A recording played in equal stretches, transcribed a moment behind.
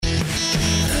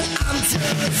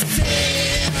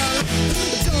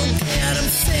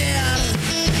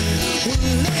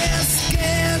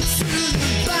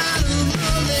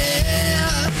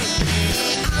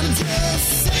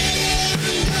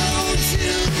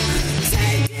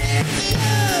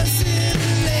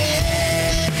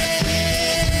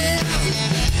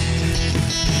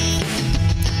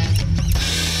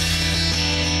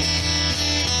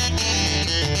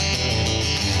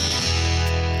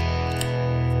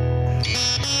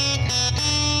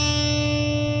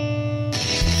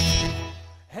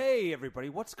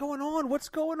What's going on? What's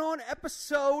going on?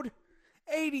 Episode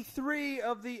 83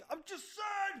 of the I'm Just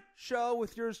Sayin show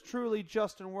with yours truly,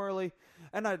 Justin Werley.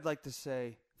 And I'd like to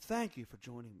say thank you for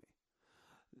joining me.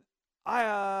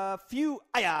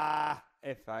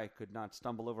 If I could not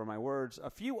stumble over my words,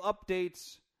 a few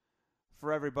updates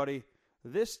for everybody.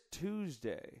 This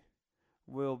Tuesday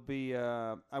will be,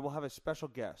 I will have a special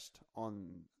guest on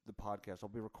the podcast. I'll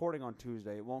be recording on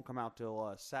Tuesday. It won't come out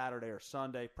till Saturday or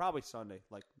Sunday. Probably Sunday,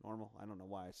 like normal. I don't know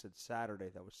why I said Saturday.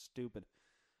 That was stupid.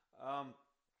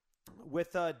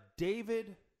 With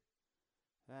David...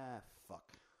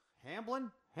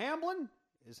 Hamblen? Hamblen?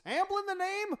 Is Hamblen the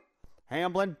name?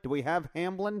 Hamblen? Do we have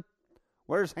Hamblen?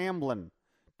 Where's Hamblen?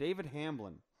 David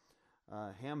Hamblen.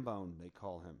 Hambone, they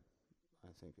call him. I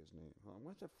think his name.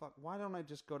 What the fuck? Why don't I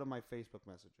just go to my Facebook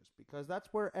messages? Because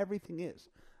that's where everything is.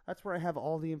 That's where I have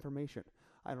all the information.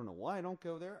 I don't know why I don't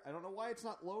go there. I don't know why it's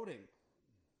not loading.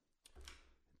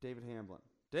 David Hamblen.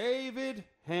 David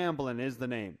Hamblen is the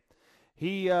name.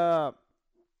 He, according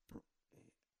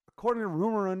to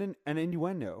rumor and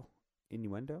innuendo,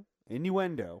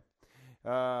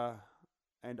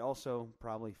 and also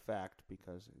probably fact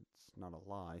because it's not a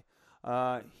lie.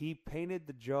 He painted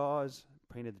the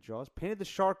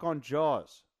shark on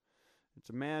Jaws. It's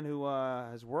a man who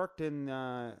has worked in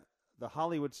the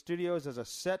Hollywood studios as a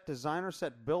set designer,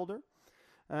 set builder,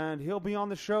 and he'll be on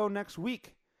the show next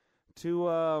week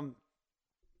to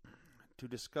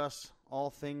discuss all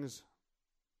things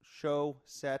show,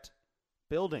 set,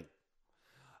 building.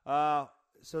 So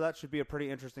that should be a pretty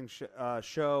interesting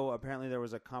show. Apparently there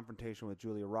was a confrontation with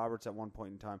Julia Roberts at one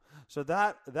point in time. So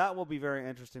that will be very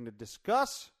interesting to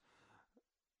discuss.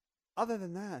 Other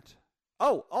than that,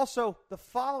 also the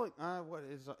following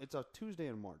it's a Tuesday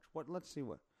in March. Let's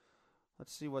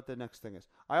see what the next thing is.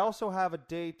 I also have a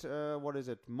date. What is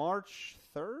it? March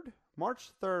 3rd. March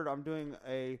 3rd. I'm doing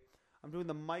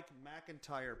the Mike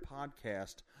McIntyre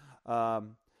podcast.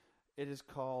 It is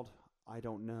called I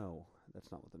Don't Know.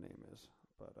 That's not what the name is.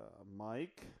 But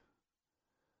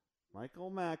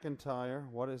Michael McIntyre.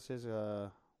 What is his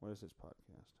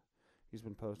podcast? He's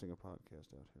been posting a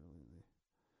podcast out here lately.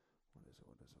 What is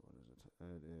it?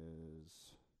 It is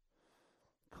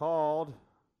called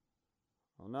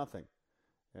nothing.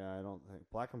 Yeah, I don't think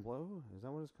Black and Blue. Is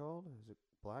that what it's called? Is it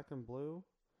Black and Blue?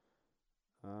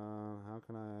 How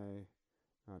can I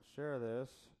not share this?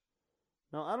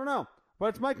 No, I don't know. But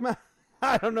it's Mike.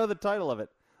 I don't know the title of it.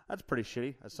 That's pretty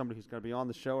shitty. As somebody who's going to be on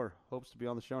the show or hopes to be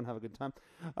on the show and have a good time.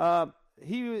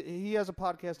 He has a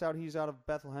podcast out. He's out of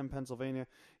Bethlehem, Pennsylvania.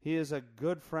 He is a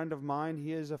good friend of mine.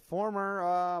 He is a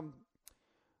former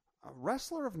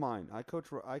wrestler of mine. I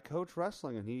coach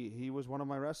wrestling, and he was one of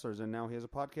my wrestlers, and now he has a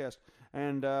podcast.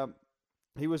 And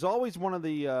he was always one of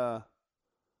the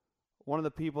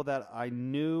people that I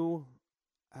knew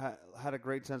had a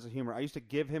great sense of humor. I used to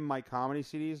give him my comedy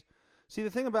CDs. See, the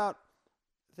thing about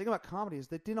comedy is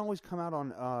they didn't always come out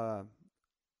on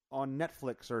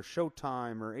Netflix or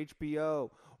Showtime or HBO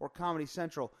or Comedy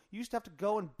Central. You used to have to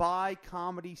go and buy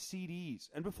comedy CDs.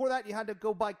 And before that, you had to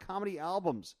go buy comedy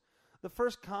albums. The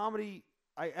first comedy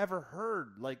I ever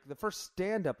heard, like the first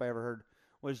stand-up I ever heard,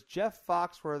 was Jeff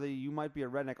Foxworthy, You Might Be a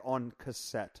Redneck, on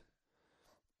cassette.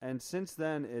 And since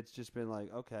then, it's just been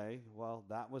like, okay, well,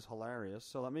 that was hilarious.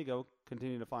 So let me go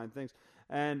continue to find things.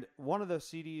 And one of the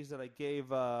CDs that I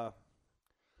gave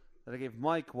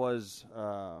Mike was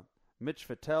Mitch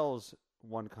Fattel's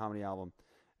one comedy album.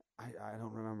 I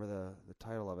don't remember the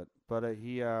title of it, but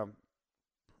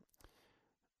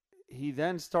he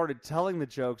then started telling the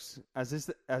jokes as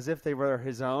if they were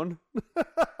his own.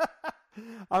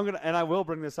 I will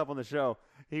bring this up on the show.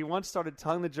 He once started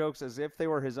telling the jokes as if they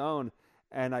were his own,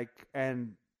 and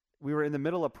we were in the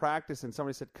middle of practice, and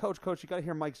somebody said, "Coach, you got to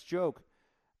hear Mike's joke."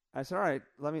 I said, "All right,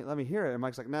 let me hear it." And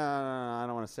Mike's like, "No, I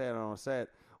don't want to say it.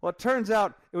 Well, it turns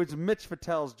out it was Mitch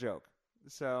Fattel's joke.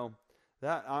 So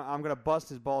that I'm going to bust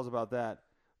his balls about that.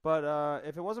 But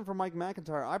if it wasn't for Mike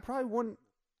McIntyre, I probably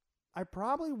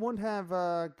wouldn't have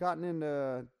gotten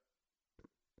into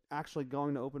actually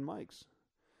going to open mics.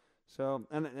 So,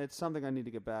 and it's something I need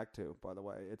to get back to, by the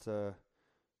way. It's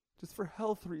Just for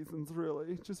health reasons,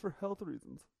 really. Just for health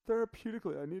reasons.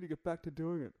 Therapeutically, I need to get back to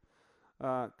doing it.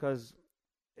 Because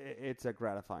it's a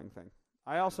gratifying thing.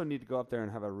 I also need to go up there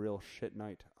and have a real shit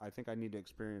night. I think I need to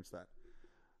experience that.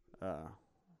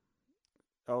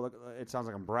 Oh, look, it sounds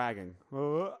like I'm bragging.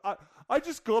 I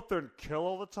just go up there and kill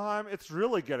all the time. It's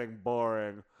really getting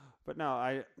boring. But no,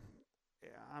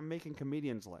 I'm making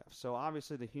comedians laugh. So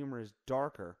obviously the humor is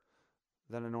darker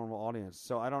than a normal audience.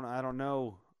 So I don't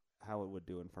know how it would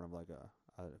do in front of like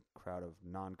a crowd of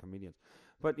non-comedians.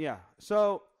 But yeah,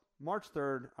 so March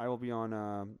 3rd, I will be on.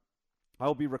 I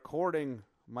will be recording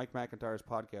Mike McIntyre's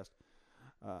podcast.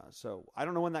 So I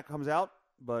don't know when that comes out,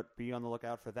 but be on the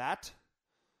lookout for that.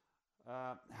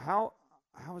 How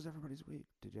was everybody's week?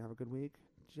 Did you have a good week?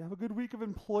 Did you have a good week of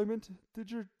employment? Did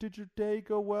your day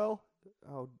go well?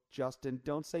 Oh, Justin,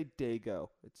 don't say day go.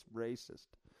 It's racist.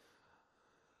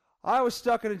 I was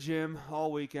stuck in a gym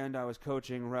all weekend. I was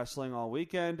coaching wrestling all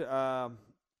weekend.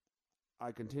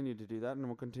 I continue to do that and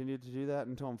will continue to do that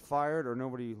until I'm fired or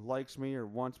nobody likes me or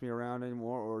wants me around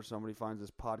anymore or somebody finds this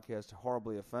podcast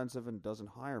horribly offensive and doesn't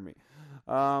hire me.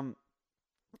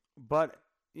 But,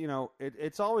 you know,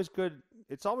 it's always good.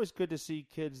 It's always good to see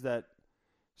kids that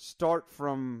start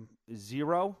from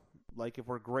zero. Like if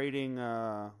we're grading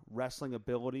wrestling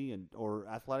ability or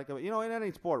athletic, you know, in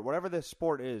any sport, whatever this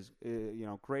sport is, you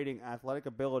know, grading athletic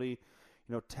ability,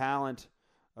 you know, talent,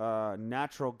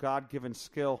 natural God-given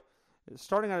skill.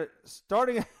 Starting at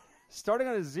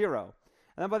a zero,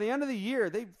 and then by the end of the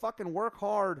year, they fucking work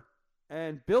hard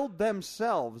and build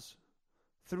themselves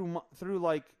through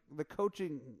like the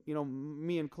coaching, you know,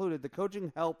 me included, the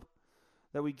coaching help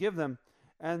that we give them,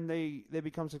 and they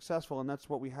become successful. And that's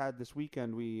what we had this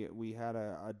weekend. We had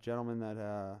a gentleman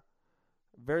that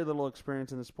very little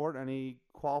experience in the sport, and he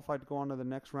qualified to go on to the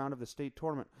next round of the state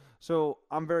tournament. So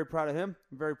I'm very proud of him.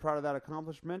 I'm very proud of that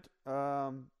accomplishment.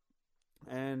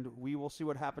 And we will see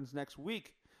what happens next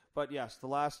week. But yes, the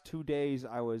last 2 days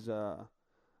I was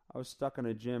stuck in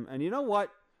a gym. And you know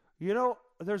what? You know,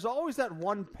 there's always that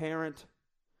one parent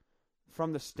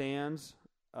from the stands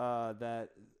that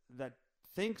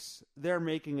thinks they're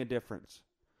making a difference.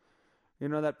 You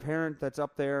know, that parent that's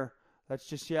up there that's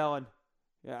just yelling.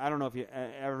 Yeah, I don't know if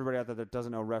everybody out there that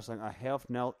doesn't know wrestling, a half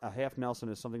Nelson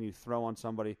is something you throw on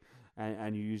somebody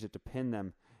and you use it to pin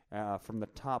them from the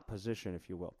top position, if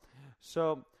you will.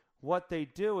 So what they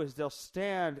do is they'll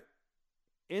stand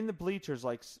in the bleachers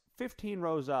like 15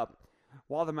 rows up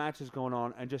while the match is going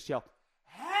on and just yell,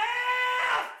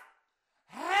 "Half!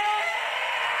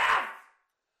 Half!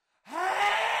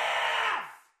 Half!"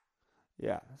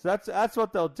 Yeah, so that's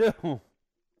what they'll do,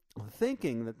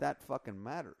 thinking that fucking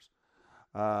matters.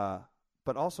 But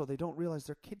also they don't realize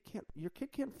your kid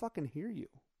can't fucking hear you.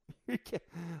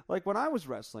 Like when I was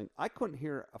wrestling, I couldn't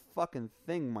hear a fucking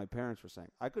thing my parents were saying.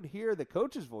 I could hear the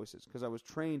coaches' voices because I was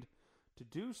trained to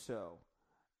do so.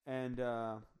 And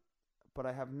but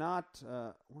I have not.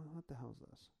 What the hell is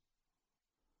this?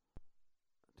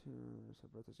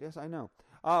 Yes, I know.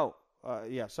 Oh,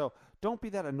 yeah. So don't be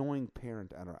that annoying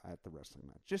parent at the wrestling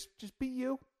match. Just be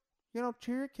you. You know,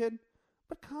 cheer your kid,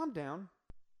 but calm down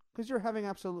because you're having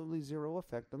absolutely zero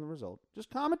effect on the result. Just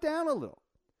calm it down a little.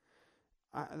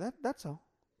 That's all.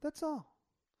 That's all.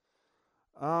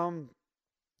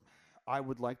 I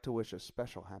would like to wish a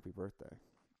special happy birthday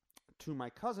to my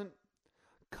cousin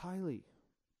Kylie.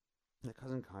 My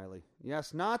cousin Kylie.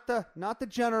 Yes, not the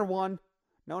Jenner one.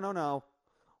 No.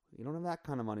 You don't have that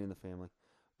kind of money in the family.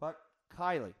 But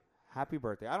Kylie, happy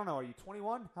birthday. I don't know. Are you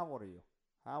 21? How old are you?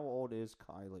 How old is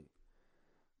Kylie?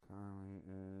 Kylie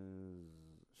is.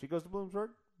 She goes to Bloomsburg.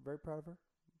 Very proud of her.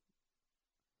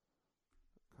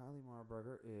 Kylie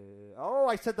Marburger is... Oh,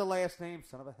 I said the last name.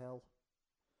 Son of a hell.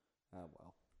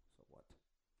 Well, so what?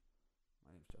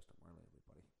 My name's Justin Werley,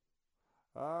 everybody.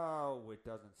 Oh, it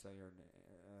doesn't say her name.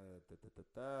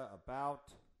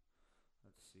 About...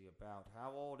 Let's see, about...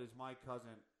 How old is my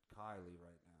cousin Kylie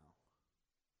right now?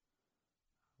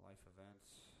 Life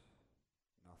events.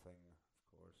 Nothing,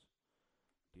 of course.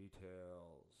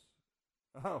 Details.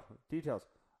 Oh, details.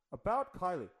 About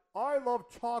Kylie. I love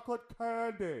chocolate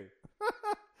candy.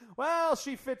 Well,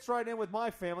 she fits right in with my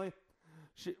family.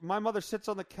 My mother sits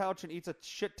on the couch and eats a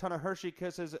shit ton of Hershey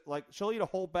Kisses. Like, she'll eat a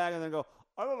whole bag and then go,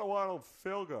 I don't know why I don't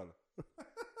feel good.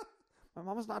 My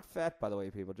mama's not fat, by the way,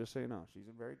 people, just so you know. She's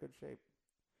in very good shape.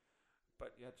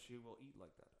 But yet she will eat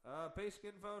like that. Basic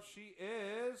info, she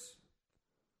is...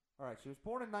 All right, she was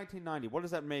born in 1990. What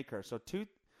does that make her? So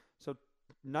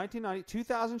 1990,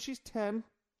 2000, she's 10.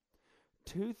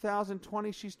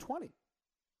 2020, she's 20.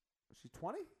 She's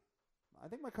 20? I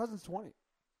think my cousin's 20.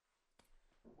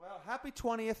 Well, happy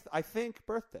 20th, I think,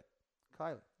 birthday,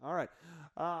 Kylie. All right.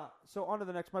 So on to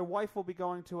the next. My wife will be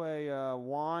going to a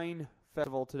wine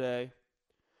festival today.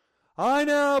 I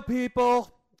know,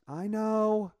 people. I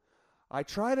know. I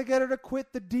try to get her to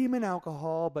quit the demon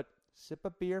alcohol, but sip a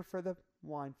beer for the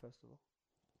wine festival.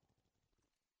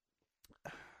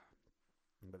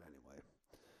 But anyway,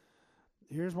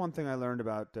 here's one thing I learned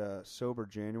about Sober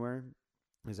January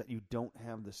is that you don't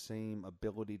have the same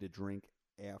ability to drink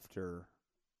after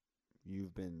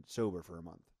you've been sober for a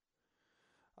month.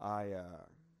 I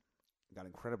got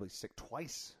incredibly sick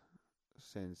twice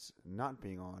since not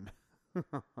being on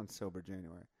on Sober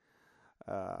January.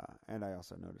 And I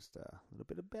also noticed a little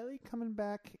bit of belly coming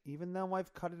back, even though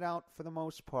I've cut it out for the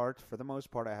most part. For the most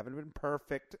part, I haven't been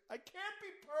perfect. I can't be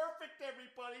perfect,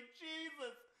 everybody.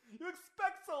 Jesus, you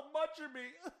expect so much of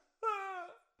me.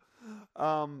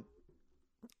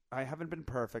 I haven't been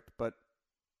perfect, but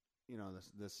you know,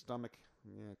 this stomach,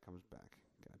 it comes back.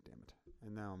 God damn it.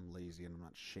 And now I'm lazy and I'm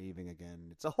not shaving again.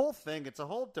 It's a whole thing. It's a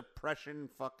whole depression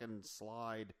fucking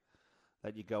slide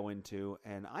that you go into,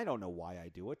 and I don't know why I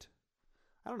do it.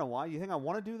 I don't know why. You think I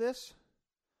want to do this?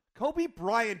 Kobe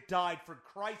Bryant died, for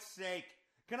Christ's sake.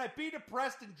 Can I be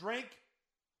depressed and drink?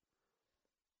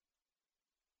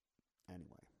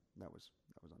 Anyway, that was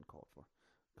uncalled for.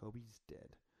 Kobe's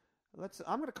dead.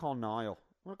 I'm going to call Niall.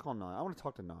 I want to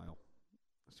talk to Niall.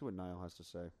 Let's see what Niall has to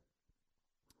say.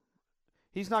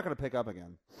 He's not going to pick up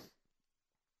again.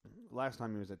 Last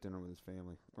time he was at dinner with his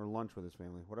family, or lunch with his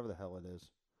family, whatever the hell it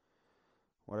is.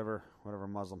 Whatever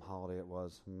Muslim holiday it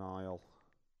was. Niall.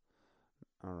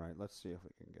 All right, let's see if we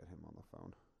can get him on the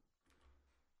phone.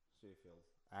 See if he'll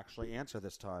actually answer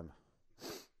this time. All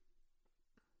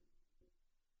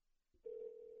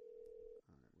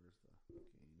right, where's the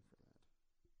gain for that?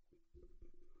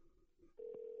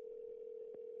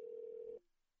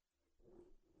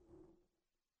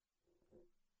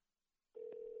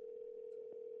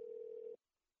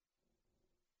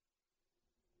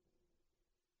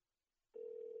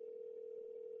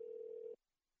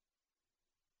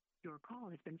 Your call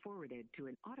has been forwarded to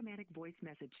an automatic voice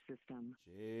message system.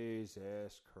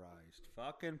 Jesus Christ.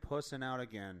 Fucking pussing out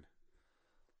again.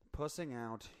 Pussing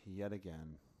out yet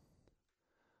again.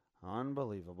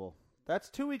 Unbelievable. That's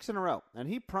 2 weeks in a row. And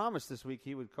he promised this week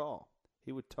he would call.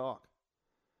 He would talk.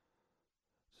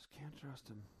 Just can't trust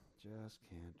him. Just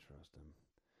can't trust him.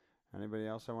 Anybody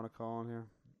else I want to call on here?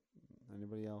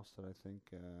 Anybody else that I think...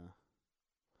 Yeah,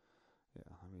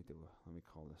 let me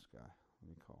call this guy. Let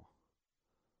me call.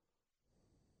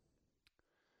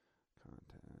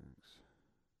 Contacts.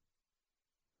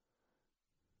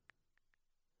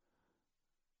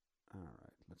 All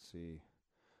right, let's see.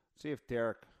 See if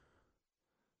Derek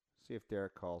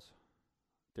calls.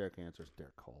 Derek answers.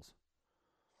 Derek calls.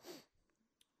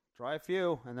 Try a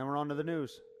few, and then we're on to the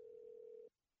news. See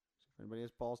if anybody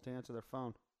has balls to answer their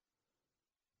phone.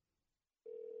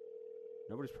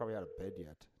 Nobody's probably out of bed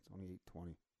yet. It's only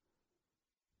 8:20.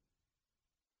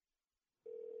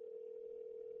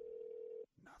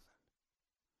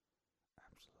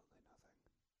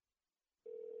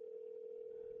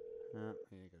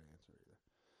 He ain't gonna answer either.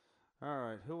 All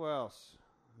right, who else?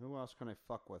 Who else can I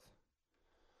fuck with?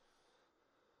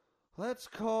 Let's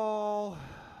call...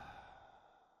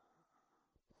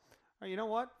 Oh, you know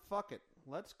what? Fuck it.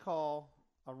 Let's call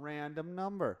a random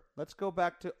number. Let's go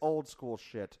back to old school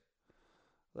shit.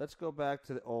 Let's go back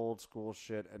to the old school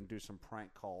shit and do some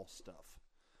prank call stuff.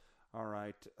 All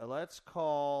right, let's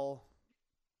call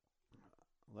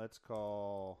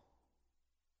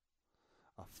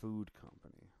a food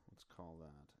company. Let's call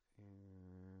that.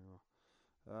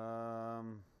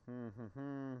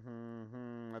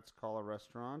 Let's call a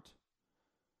restaurant.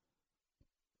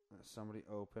 Somebody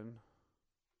open.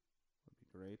 Would be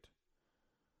great.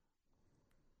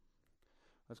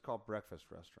 Let's call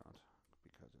breakfast restaurant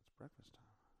because it's breakfast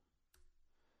time.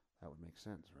 That would make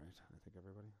sense, right? I think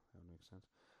everybody. That would make sense.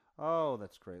 Oh,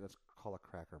 that's great. Let's call a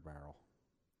Cracker Barrel.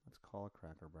 Let's call a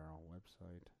Cracker Barrel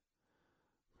website.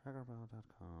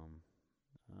 crackerbarrel.com.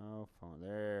 Oh, phone.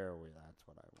 That's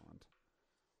what I want.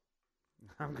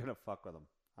 I'm going to fuck with them.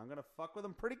 I'm going to fuck with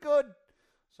them pretty good.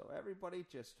 So everybody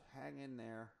just hang in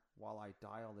there while I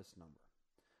dial this number.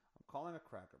 I'm calling a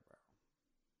Cracker Barrel.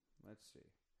 Let's see.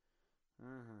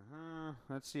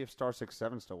 Let's see if star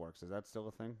 67 still works. Is that still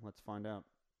a thing? Let's find out.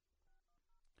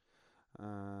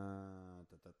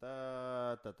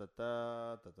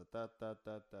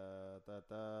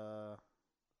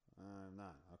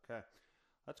 Not. Okay.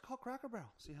 Let's call Cracker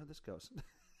Barrel. See how this goes.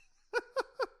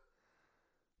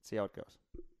 See how it goes.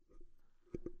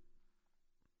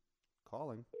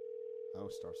 Calling. Oh,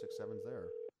 star 67's there.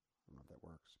 I don't know if that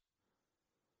works.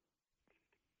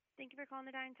 Thank you for calling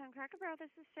the Downtown Cracker Barrel.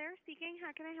 This is Sarah speaking.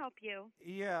 How can I help you?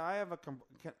 Yeah, I have a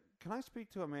can I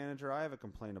speak to a manager? I have a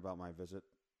complaint about my visit.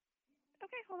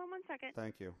 Okay, hold on one second.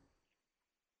 Thank you.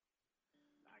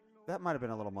 That might have been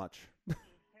a little much.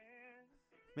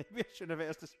 Maybe I should have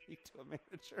asked to speak to a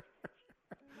manager.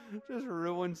 Just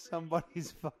ruined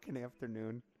somebody's fucking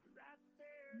afternoon.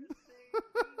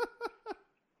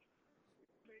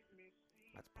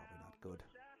 That's probably not good.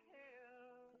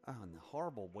 Oh, and the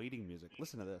horrible waiting music.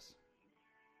 Listen to this.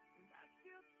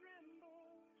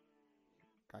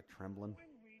 Guy trembling.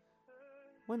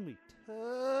 When we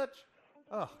touch.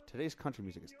 Oh, today's country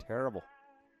music is terrible.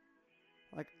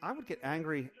 Like, I would get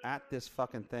angry at this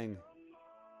fucking thing.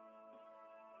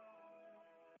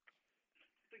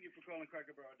 Thank you for calling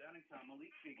Cracker Barrel Downtown.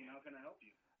 Malik speaking. How can I help you?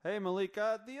 Hey, Malik.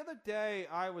 The other day,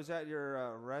 I was at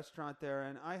your restaurant there,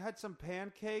 and I had some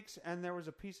pancakes, and there was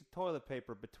a piece of toilet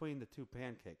paper between the two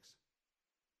pancakes.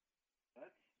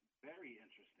 That's very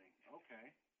interesting. Okay.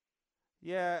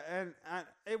 Yeah, and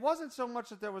it wasn't so much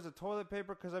that there was a toilet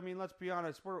paper, because, I mean, let's be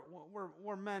honest,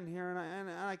 we're men here,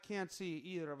 and I can't see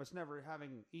either of us never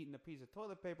having eaten a piece of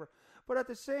toilet paper. But at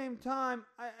the same time,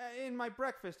 in my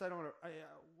breakfast, I don't know,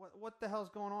 what the hell's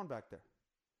going on back there?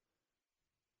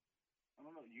 I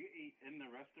don't know. You ate in the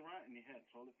restaurant and you had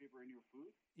toilet paper in your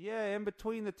food? Yeah, in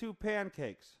between the two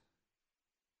pancakes.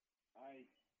 I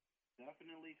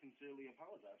definitely sincerely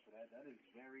apologize for that. That is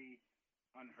very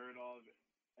unheard of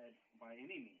by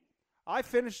any means. I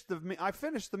finished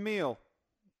the meal,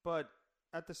 but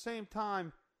at the same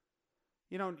time,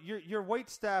 you know, your wait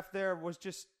staff there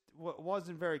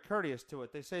wasn't very courteous to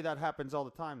it. They say that happens all the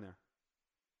time there.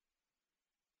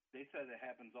 They said it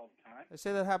happens all the time? They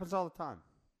say that happens all the time.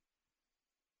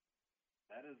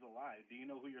 That is a lie. Do you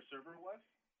know who your server was?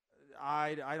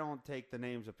 I don't take the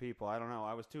names of people. I don't know.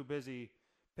 I was too busy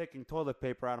picking toilet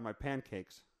paper out of my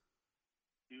pancakes.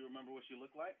 Do you remember what she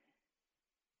looked like?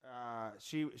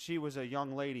 She was a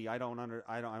young lady. I don't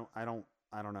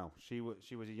know. She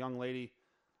was a young lady.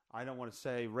 I don't want to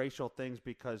say racial things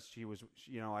because she was,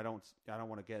 you know, I don't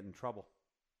want to get in trouble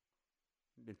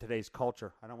in today's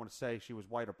culture. I don't want to say she was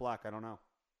white or black. I don't know.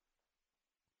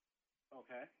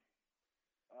 Okay.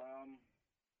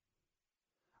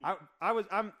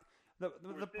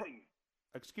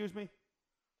 Excuse me?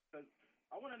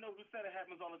 I want to know who said it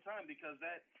happens all the time because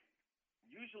that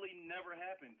usually never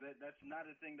happens. That's not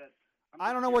a thing that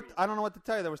I don't know what to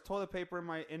tell you. There was toilet paper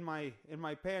in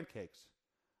my pancakes.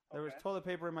 There was toilet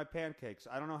paper in my pancakes.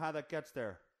 I don't know how that gets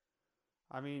there.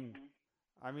 I mean,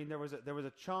 there was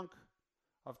a chunk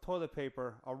of toilet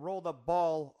paper, a rolled up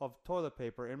ball of toilet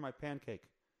paper in my pancake.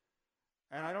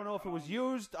 And I don't know if it was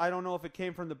used. I don't know if it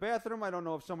came from the bathroom. I don't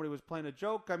know if somebody was playing a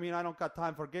joke. I mean, I don't got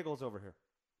time for giggles over here.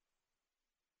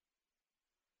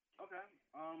 Okay.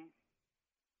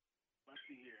 Let's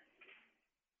see here.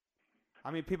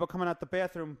 I mean, people coming out the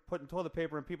bathroom putting toilet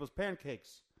paper in people's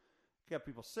pancakes. Get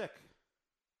people sick.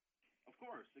 Of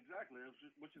course, exactly.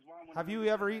 Which is why I want. Have you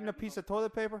ever eaten a piece of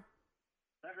toilet paper?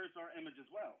 That hurts our image as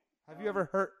well. Have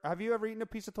you ever eaten a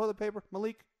piece of toilet paper,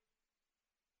 Malik?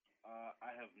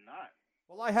 I have not.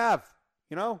 Well, I have.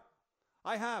 You know,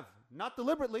 I have. Not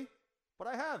deliberately, but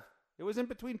I have. It was in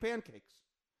between pancakes.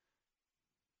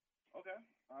 Okay.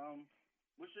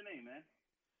 What's your name, man?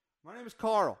 My name is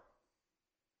Carl.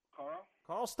 Carl?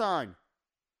 Carl Stein.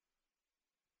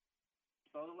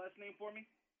 Spell the last name for me.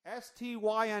 Styne.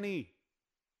 Styne.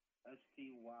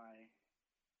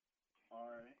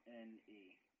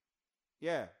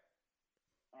 Yeah.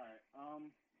 All right.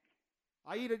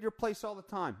 I eat at your place all the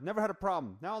time. Never had a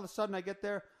problem. Now all of a sudden I get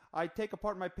there, I take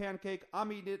apart my pancake,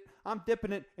 I'm eating it, I'm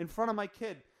dipping it in front of my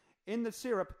kid in the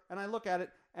syrup, and I look at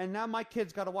it, and now my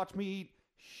kid's got to watch me eat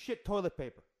shit toilet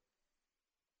paper.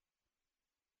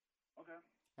 Okay.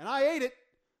 And I ate it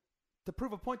to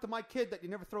prove a point to my kid that you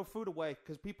never throw food away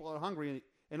because people are hungry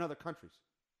in other countries.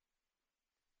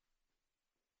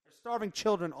 There's starving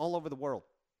children all over the world.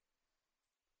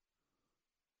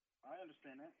 I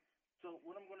understand that. So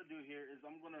what I'm going to do here is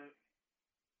I'm going to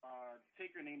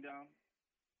take your name down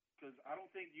because I don't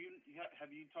think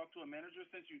have you talked to a manager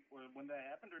since when that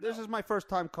happened? Or This is my first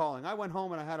time calling. I went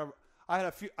home and I had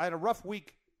a rough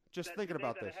week just thinking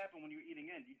about this. That happened when you were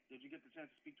eating in. Did you get the chance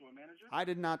to speak to a manager? I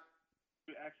did not.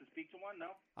 Did you ask to speak to one?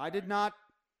 No. I did not.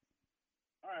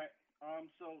 All right.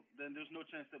 So then there's no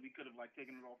chance that we could have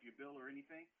taken it off your bill or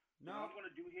anything. No. What I'm going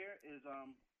to do here is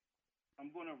I'm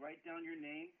going to write down your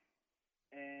name.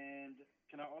 And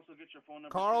can I also get your phone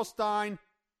number? Carl Stein.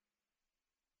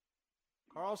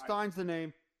 Carl Stein's the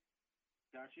name.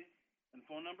 Gotcha. And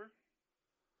phone number?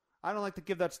 I don't like to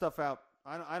give that stuff out.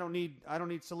 I don't need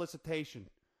solicitation.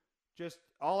 Just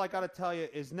all I got to tell you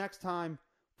is next time,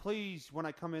 please, when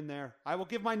I come in there. I will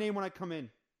give my name when I come in.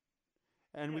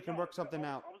 And we can work something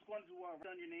out. I was going to write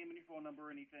down your name and your phone number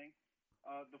or anything.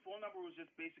 The phone number was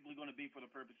just basically going to be for the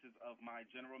purposes of my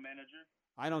general manager.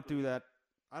 I don't do that.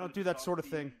 I don't do that sort of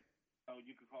thing. Oh,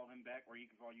 you could call him back or he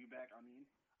could call you back, I mean.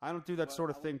 I don't do that sort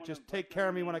of thing. Just take care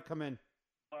of me when I come in.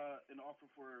 An offer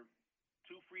for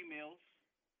 2 free meals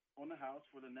on the house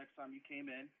for the next time you came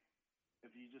in.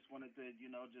 If you just wanted to,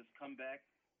 just come back,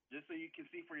 just so you can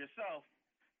see for yourself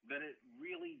that it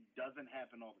really doesn't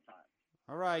happen all the time.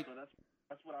 All right. So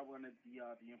that's what I wanted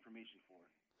the information for.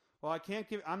 Well,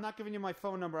 I'm not giving you my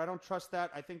phone number. I don't trust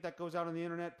that. I think that goes out on the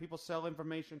internet. People sell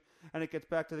information, and it gets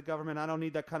back to the government. I don't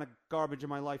need that kind of garbage in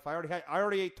my life. I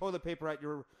already ate toilet paper at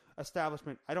your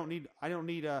establishment. I don't need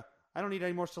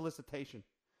any more solicitation.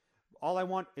 All I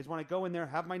want is when I go in there,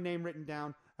 have my name written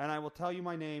down, and I will tell you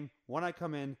my name when I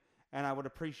come in, and I would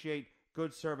appreciate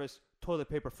good service, toilet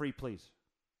paper free, please.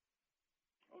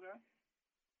 Okay.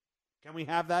 Can we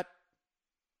have that?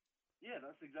 Yeah,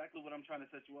 that's exactly what I'm trying to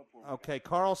set you up for. Okay,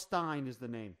 Carl Stein is the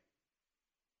name.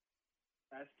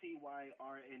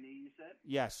 Styrne, you said?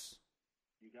 Yes.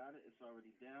 You got it? It's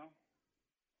already down.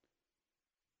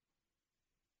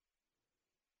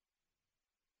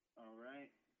 All right.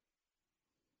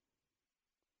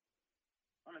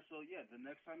 All right, so yeah, the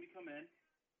next time you come in,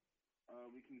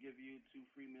 we can give you 2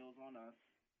 free meals on us.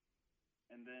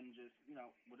 And then just,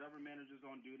 whatever manager's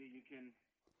on duty, you can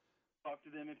talk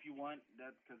to them if you want,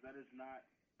 because that is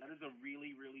a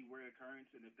really, really rare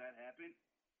occurrence, and if that happened,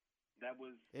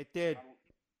 It did.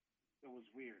 It was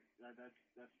weird.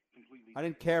 That's completely. I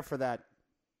didn't care for that.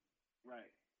 Right.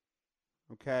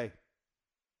 Okay.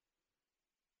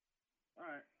 All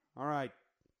right. All right.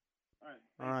 All right.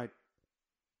 All right.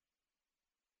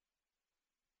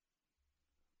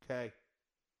 Okay.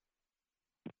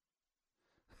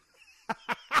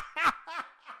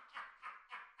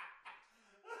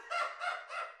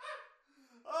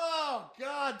 Oh,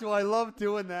 God, do I love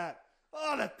doing that.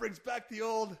 Oh, that brings back the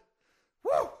old...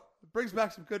 Woo! It brings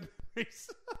back some good memories.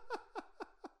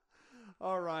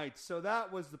 All right, so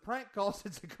that was the prank call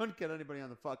since I couldn't get anybody on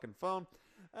the fucking phone.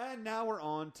 And now we're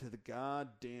on to the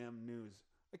goddamn news.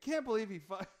 I can't believe he...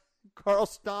 Carl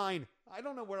Stein. I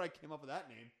don't know where I came up with that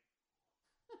name.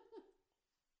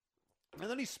 And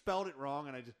then he spelled it wrong,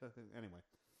 and I just... Anyway.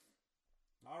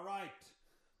 All right.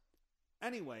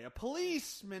 Anyway, a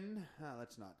policeman...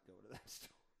 let's not go to that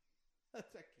story. I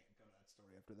can't go to that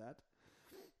story after that.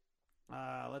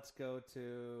 Let's go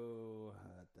to...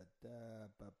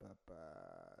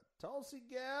 Tulsi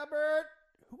Gabbert,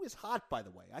 who is hot, by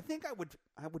the way. I think I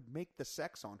would make the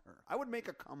sex on her. I would make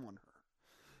a cum on her.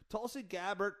 Tulsi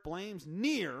Gabbert blames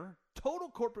near total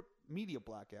corporate media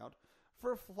blackout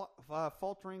for a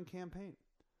faltering campaign.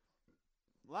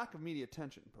 Lack of media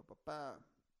attention.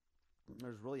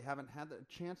 Others really haven't had the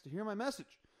chance to hear my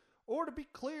message or to be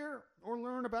clear or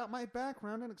learn about my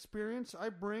background and experience I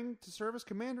bring to serve as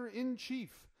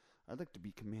Commander-in-Chief. I'd like to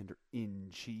be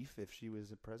Commander-in-Chief if she was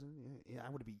the president. Yeah, I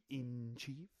would be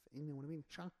in-chief. You know what I mean?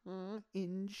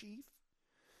 In-chief.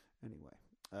 Anyway,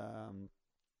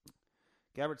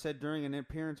 Gabbert said during an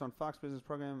appearance on Fox Business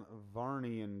program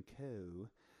Varney and Co.,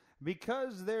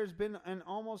 because there's been an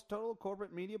almost total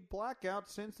corporate media blackout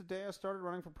since the day I started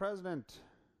running for president.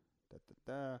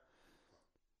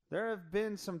 There have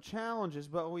been some challenges,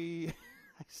 but fucking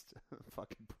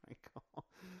prank call.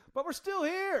 But we're still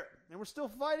here, and we're still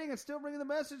fighting and still bringing the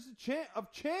message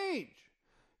of change.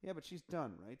 Yeah, but she's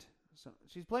done, right? So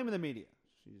she's blaming the media.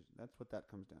 That's what that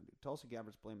comes down to. Tulsi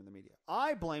Gabbert's blaming the media.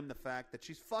 I blame the fact that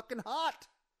she's fucking hot.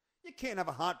 You can't have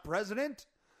a hot president.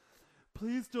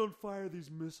 Please don't fire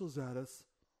these missiles at us.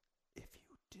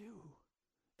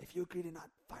 If you agree to not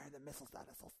fire the missiles at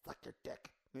us, I'll suck your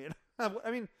dick.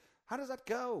 I mean, how does that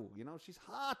go? She's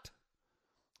hot.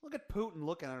 Look at Putin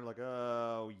looking at her like,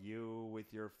 oh, you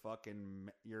with your fucking,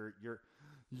 you're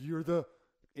the,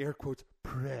 air quotes,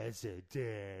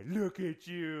 president. Look at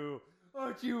you.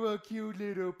 Aren't you a cute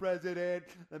little president?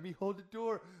 Let me hold the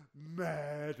door.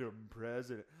 Madam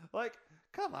President. Like,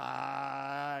 come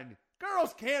on.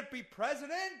 Girls can't be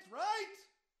president, right?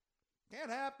 Can't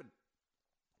happen.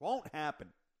 Won't happen.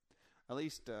 At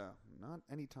least not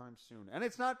anytime soon. And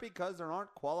it's not because there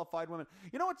aren't qualified women.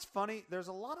 You know what's funny? There's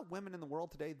a lot of women in the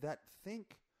world today that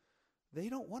think they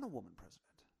don't want a woman president.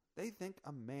 They think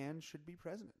a man should be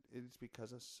president. It's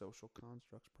because of social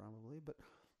constructs probably. But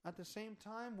at the same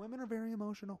time, women are very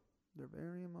emotional. They're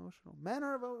very emotional. Men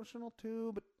are emotional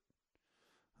too, but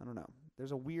I don't know.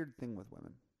 There's a weird thing with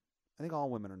women. I think all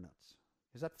women are nuts.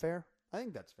 Is that fair? I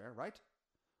think that's fair, right?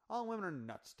 All women are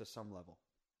nuts to some level.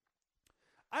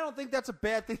 I don't think that's a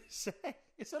bad thing to say.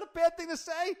 Is that a bad thing to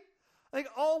say? Like,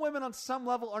 all women on some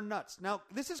level are nuts. Now,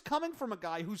 this is coming from a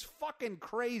guy who's fucking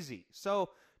crazy. So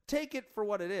take it for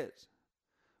what it is.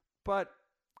 But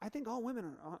I think all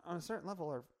women are, on a certain level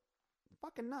are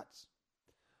fucking nuts.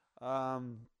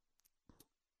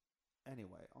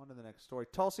 Anyway, on to the next story.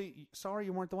 Tulsi, sorry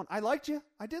you weren't the one. I liked you.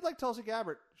 I did like Tulsi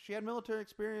Gabbert. She had military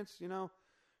experience, you know.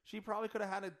 She probably could have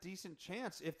had a decent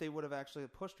chance if they would have actually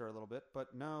pushed her a little bit.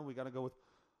 But no, we got to go with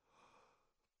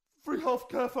free health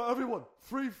care for everyone.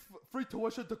 Free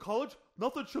tuition to college.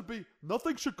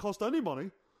 Nothing should cost any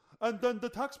money. And then the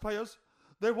taxpayers,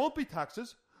 there won't be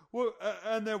taxes.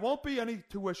 And there won't be any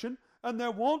tuition. And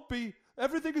there won't be,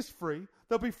 everything is free.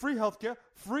 There'll be free health care,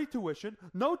 free tuition,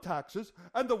 no taxes,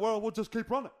 and the world will just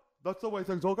keep running. That's the way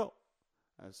things all go.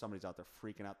 And somebody's out there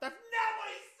freaking out. That's not what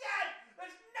he said!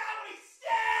 That's not what he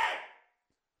said!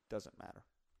 Doesn't matter.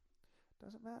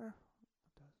 Doesn't matter.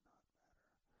 Does not matter.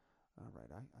 All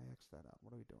right, I X'd that out.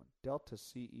 What are we doing? Delta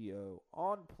CEO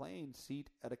on plane seat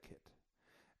etiquette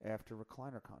after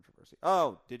recliner controversy.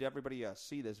 Oh, did everybody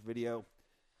see this video?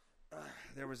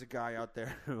 There was a guy out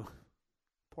there who...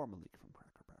 Poor Malik from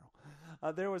Cracker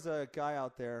Barrel. There was a guy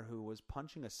out there who was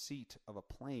punching a seat of a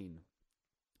plane.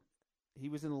 He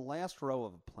was in the last row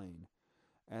of a plane,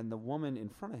 and the woman in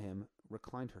front of him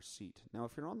reclined her seat. Now,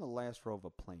 if you're on the last row of a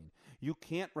plane, you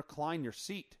can't recline your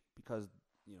seat because,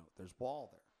 you know, there's wall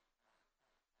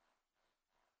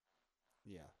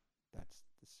there. Yeah, that's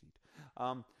the seat.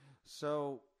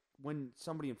 So when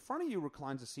somebody in front of you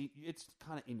reclines a seat, it's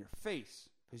kind of in your face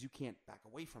because you can't back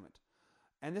away from it.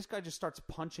 And this guy just starts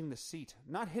punching the seat.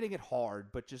 Not hitting it hard,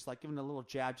 but just like giving a little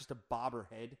jab just to bob her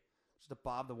head. Just to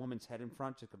bob the woman's head in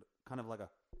front. Just kind of like a...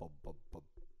 Bub, bub, bub.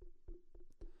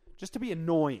 Just to be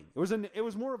annoying. It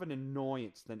was more of an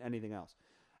annoyance than anything else.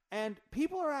 And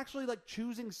people are actually like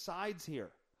choosing sides here.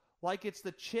 Like it's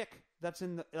the chick that's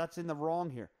in the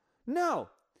wrong here. No.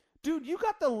 Dude, you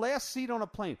got the last seat on a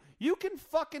plane. You can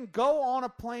fucking go on a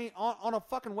plane, on a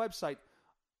fucking website,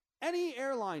 any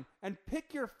airline, and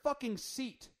pick your fucking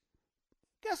seat.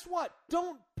 Guess what?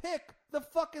 Don't pick the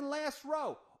fucking last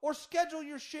row or schedule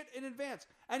your shit in advance.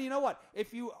 And you know what?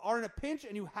 If you are in a pinch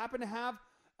and you happen to have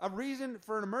a reason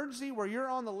for an emergency where you're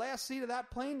on the last seat of that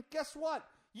plane, guess what?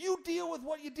 You deal with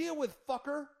what you deal with,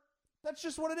 fucker. That's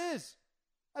just what it is.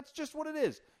 That's just what it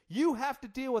is. You have to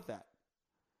deal with that.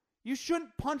 You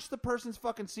shouldn't punch the person's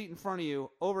fucking seat in front of you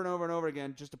over and over and over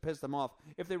again just to piss them off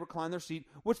if they recline their seat,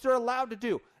 which they're allowed to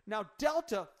do. Now,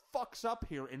 Delta fucks up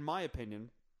here, in my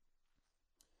opinion.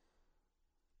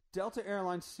 Delta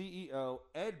Airlines CEO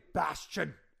Ed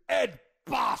Bastian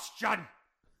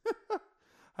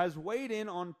has weighed in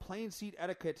on plane seat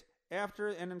etiquette after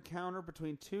an encounter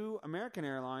between two American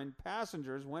airline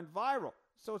passengers went viral.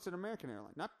 So it's an American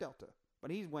airline, not Delta, but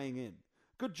he's weighing in.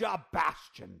 Good job,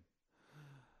 Bastian.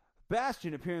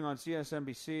 Bastian, appearing on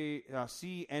CNBC's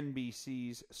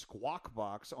Squawk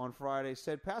Box on Friday,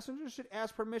 said passengers should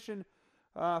ask permission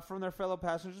from their fellow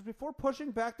passengers before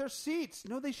pushing back their seats.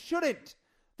 No, they shouldn't.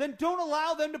 Then don't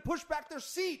allow them to push back their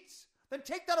seats. Then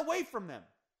take that away from them.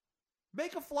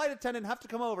 Make a flight attendant have to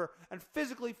come over and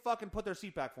physically fucking put their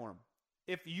seat back for them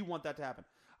if you want that to happen.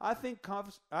 I think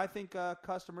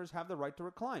customers have the right to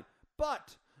recline,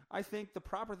 but I think the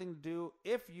proper thing to do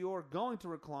if you're going to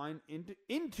recline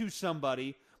into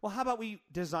somebody, well, how about we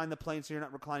design the plane so you're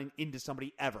not reclining into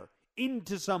somebody ever?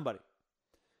 Into somebody.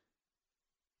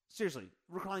 Seriously,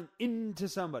 recline into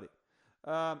somebody.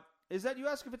 Is that you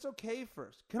ask if it's okay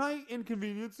first. Can I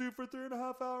inconvenience you for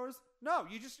 3.5 hours? No,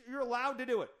 you're allowed to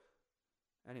do it.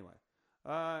 Anyway,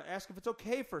 ask if it's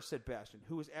okay first, said Bastian,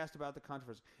 who was asked about the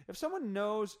controversy. If someone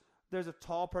knows there's a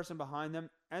tall person behind them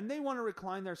and they want to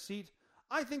recline their seat,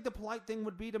 I think the polite thing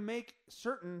would be to make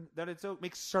certain that it's okay.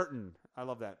 Make certain. I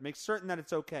love that. Make certain that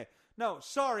it's okay. No,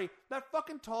 sorry. That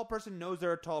fucking tall person knows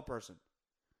they're a tall person.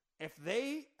 If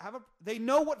they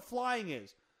know what flying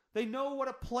is. They know what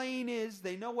a plane is.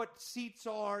 They know what seats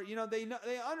are. You know, they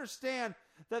understand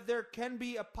that there can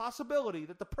be a possibility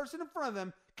that the person in front of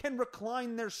them can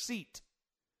recline their seat.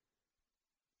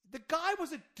 The guy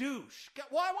was a douche.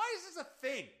 Why is this a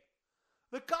thing?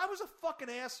 The guy was a fucking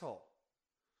asshole.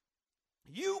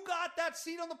 You got that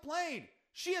seat on the plane.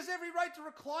 She has every right to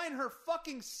recline her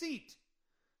fucking seat.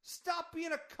 Stop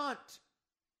being a cunt.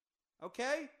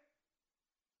 Okay?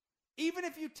 Even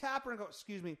if you tap her and go,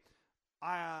 excuse me,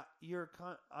 you're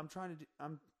kind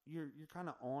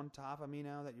of on top of me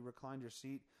now that you reclined your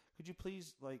seat. Could you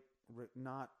please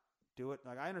not do it?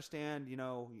 Like, I understand, you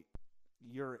know,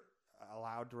 you're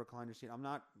allowed to recline your seat. I'm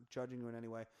not judging you in any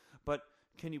way, but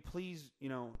can you please, you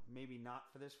know, maybe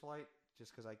not for this flight?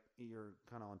 Just because you're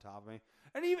kind of on top of me,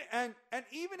 and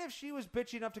even if she was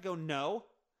bitchy enough to go no,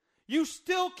 You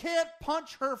still can't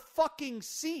punch her fucking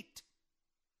seat.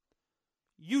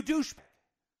 You douchebag.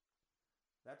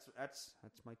 That's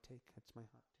my take. That's my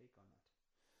hot take on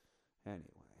that.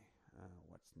 Anyway,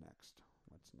 what's next?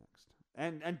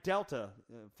 And Delta,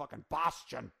 fucking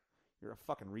Boston. You're a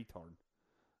fucking retard.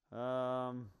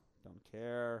 Don't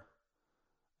care.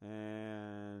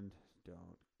 And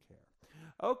don't care.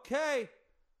 Okay.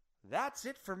 That's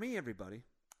it for me, everybody.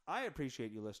 I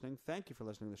appreciate you listening. Thank you for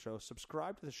listening to the show.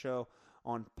 Subscribe to the show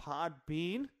on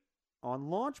Podbean, on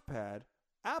Launchpad,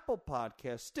 Apple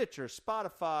Podcasts, Stitcher,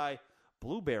 Spotify,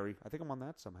 Blueberry. I think I'm on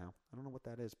that somehow. I don't know what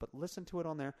that is, but listen to it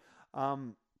on there.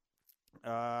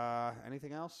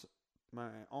 Anything else?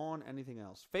 Anything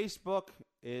else? Facebook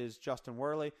is Justin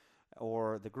Werley,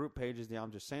 or the group page is the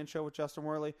I'm Just Sayin Show with Justin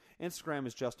Werley. Instagram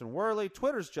is Justin Werley.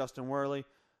 Twitter's Justin Werley.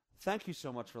 Thank you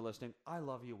so much for listening. I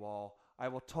love you all. I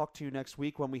will talk to you next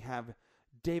week when we have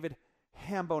David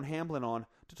Hamblen on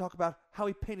to talk about how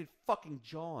he painted fucking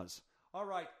Jaws. All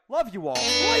right. Love you all.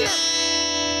 Later.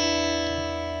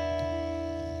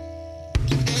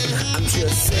 I'm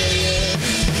just saying,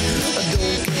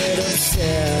 don't get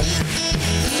upset.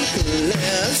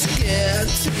 Let's get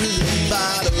to the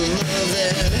bottom of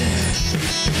it.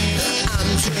 I'm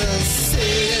just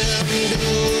saying,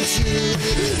 don't you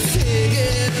take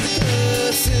it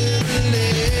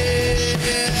personally.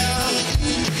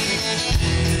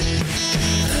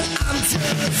 I'm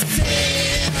just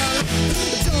saying,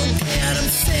 don't get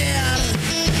upset.